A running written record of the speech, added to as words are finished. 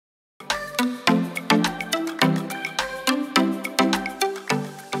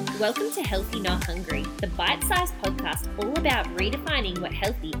Welcome to Healthy Not Hungry, the bite-sized podcast all about redefining what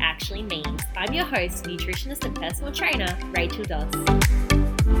healthy actually means. I'm your host, nutritionist and personal trainer, Rachel Doss.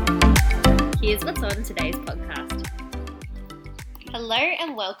 Here's what's on today's podcast. Hello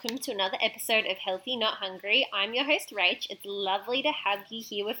and welcome to another episode of Healthy Not Hungry. I'm your host, Rach. It's lovely to have you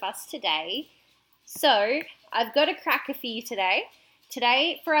here with us today. So, I've got a cracker for you today.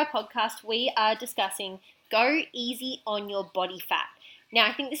 Today, for our podcast, we are discussing go easy on your body fat. Now,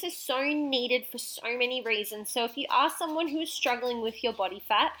 I think this is so needed for so many reasons. So if you are someone who is struggling with your body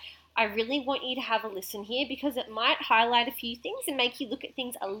fat, I really want you to have a listen here because it might highlight a few things and make you look at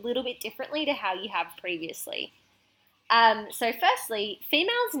things a little bit differently to how you have previously. So firstly,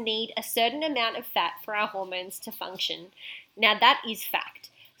 females need a certain amount of fat for our hormones to function. Now, that is fact.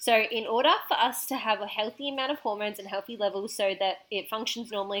 So in order for us to have a healthy amount of hormones and healthy levels so that it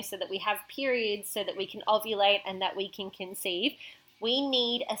functions normally, so that we have periods, so that we can ovulate and that we can conceive, we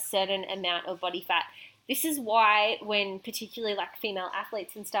need a certain amount of body fat. This is why when particularly like female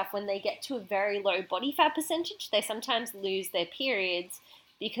athletes and stuff, when they get to a very low body fat percentage, they sometimes lose their periods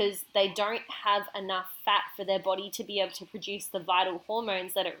because they don't have enough fat for their body to be able to produce the vital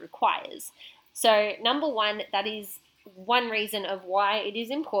hormones that it requires. So number one, that is one reason of why it is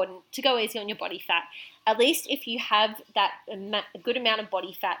important to go easy on your body fat. At least if you have that a good amount of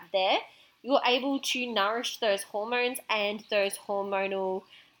body fat there, you're able to nourish those hormones and those hormonal,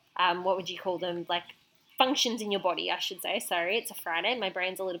 what would you call them, like functions in your body, I should say. Sorry, it's a Friday. My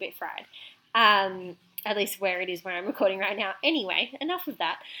brain's a little bit fried. At least where it is where I'm recording right now. Anyway, enough of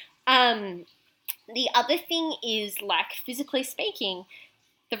that. The other thing is, like, physically speaking,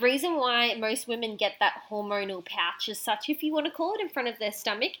 the reason why most women get that hormonal pouch as such, if you want to call it, in front of their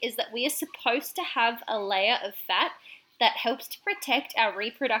stomach is that we are supposed to have a layer of fat that helps to protect our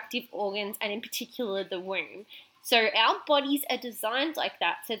reproductive organs and in particular the womb. So our bodies are designed like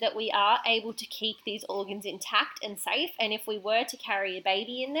that so that we are able to keep these organs intact and safe, and if we were to carry a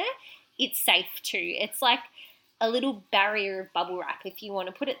baby in there, it's safe too. It's like a little barrier of bubble wrap, if you want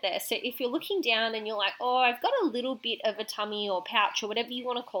to put it there. So if you're looking down and you're like, oh, I've got a little bit of a tummy or pouch or whatever you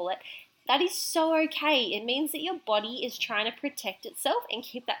want to call it, that is so okay. It means that your body is trying to protect itself and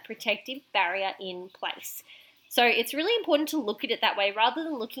keep that protective barrier in place. So it's really important to look at it that way rather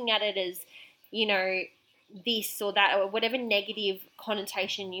than looking at it as, you know, this or that or whatever negative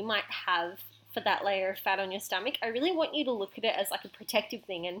connotation you might have for that layer of fat on your stomach. I really want you to look at it as like a protective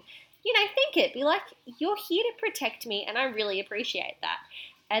thing and, you know, think it. Be like, you're here to protect me and I really appreciate that.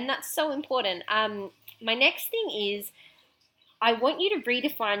 And that's so important. My next thing is I want you to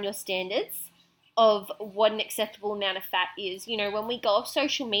redefine your standards of what an acceptable amount of fat is. You know, when we go off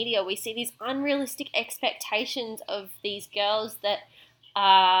social media, we see these unrealistic expectations of these girls that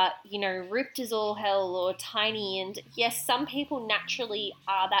are, you know, ripped as all hell or tiny. And yes, some people naturally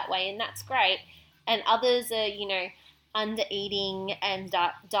are that way and that's great. And others are, you know, under eating and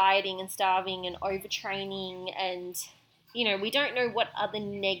dieting and starving and overtraining and, you know, we don't know what other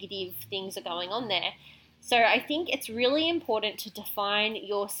negative things are going on there. So I think it's really important to define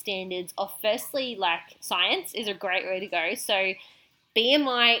your standards of, firstly, like science is a great way to go. So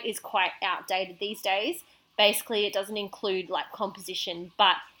BMI is quite outdated these days. Basically, it doesn't include like composition,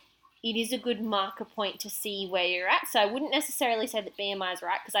 but it is a good marker point to see where you're at. So I wouldn't necessarily say that BMI is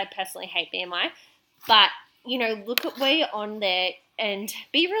right because I personally hate BMI, but you know, look at where you're on there and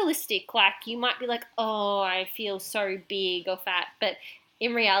be realistic. Like you might be like, oh, I feel so big or fat, but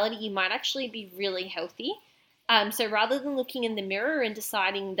in reality, you might actually be really healthy. So rather than looking in the mirror and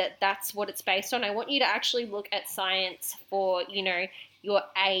deciding that that's what it's based on, I want you to actually look at science for, you know, your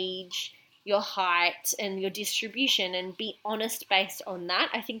age, your height, and your distribution and be honest based on that.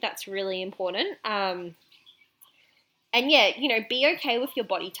 I think that's really important. And yeah, you know, be okay with your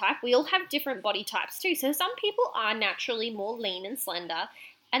body type. We all have different body types too. So some people are naturally more lean and slender,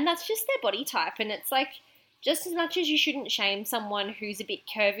 and that's just their body type. And it's like, just as much as you shouldn't shame someone who's a bit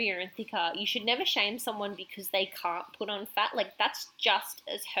curvier and thicker, you should never shame someone because they can't put on fat. Like, that's just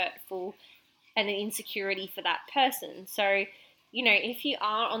as hurtful and an insecurity for that person. So, you know, if you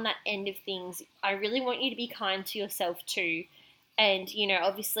are on that end of things, I really want you to be kind to yourself too. And, you know,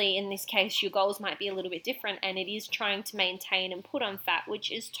 obviously in this case, your goals might be a little bit different and it is trying to maintain and put on fat,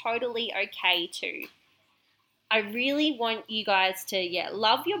 which is totally okay too. I really want you guys to,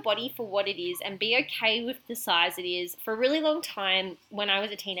 love your body for what it is and be okay with the size it is. For a really long time, when I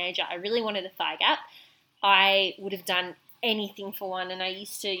was a teenager, I really wanted a thigh gap. I would have done anything for one, and I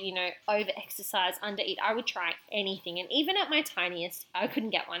used to, you know, over-exercise, under-eat. I would try anything, and even at my tiniest, I couldn't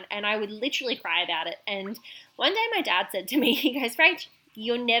get one, and I would literally cry about it. And one day my dad said to me, he goes, Rach,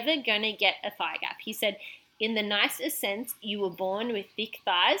 you're never going to get a thigh gap. He said, in the nicest sense, you were born with thick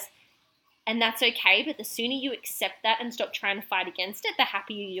thighs, and that's okay, but the sooner you accept that and stop trying to fight against it, the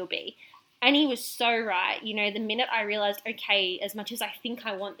happier you'll be. And he was so right. You know, the minute I realized, okay, as much as I think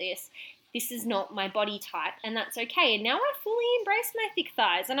I want this, this is not my body type, and that's okay. And now I fully embrace my thick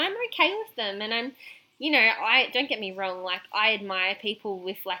thighs, and I'm okay with them. And I'm, you know, I don't get me wrong, like I admire people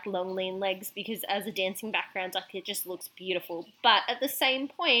with like long, lean legs because as a dancing background, like it just looks beautiful. But at the same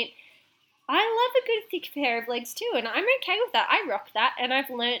point, I love a good thick pair of legs too, and I'm okay with that. I rock that, and I've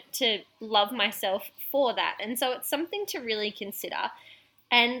learnt to love myself for that. And so it's something to really consider.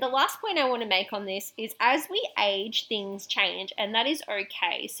 And the last point I want to make on this is as we age, things change, and that is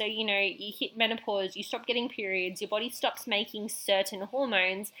okay. So, you know, you hit menopause, you stop getting periods, your body stops making certain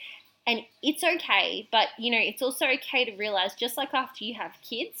hormones, and it's okay. But, you know, it's also okay to realize just like after you have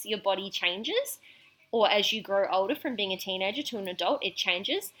kids, your body changes, or as you grow older from being a teenager to an adult, it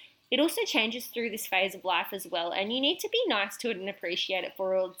changes. It also changes through this phase of life as well, and you need to be nice to it and appreciate it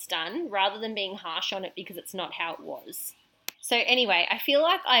for all it's done rather than being harsh on it because it's not how it was. So anyway, I feel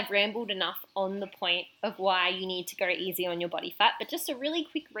like I've rambled enough on the point of why you need to go easy on your body fat, but just a really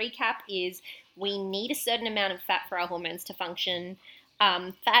quick recap is we need a certain amount of fat for our hormones to function.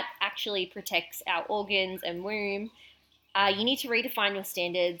 Fat actually protects our organs and womb. You need to redefine your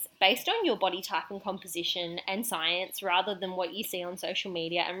standards based on your body type and composition and science rather than what you see on social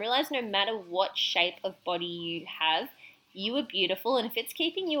media, and realize no matter what shape of body you have, you are beautiful, and if it's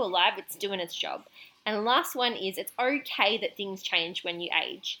keeping you alive, it's doing its job. And the last one is it's okay that things change when you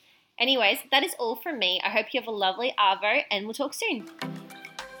age. Anyways, that is all from me. I hope you have a lovely Arvo, and we'll talk soon.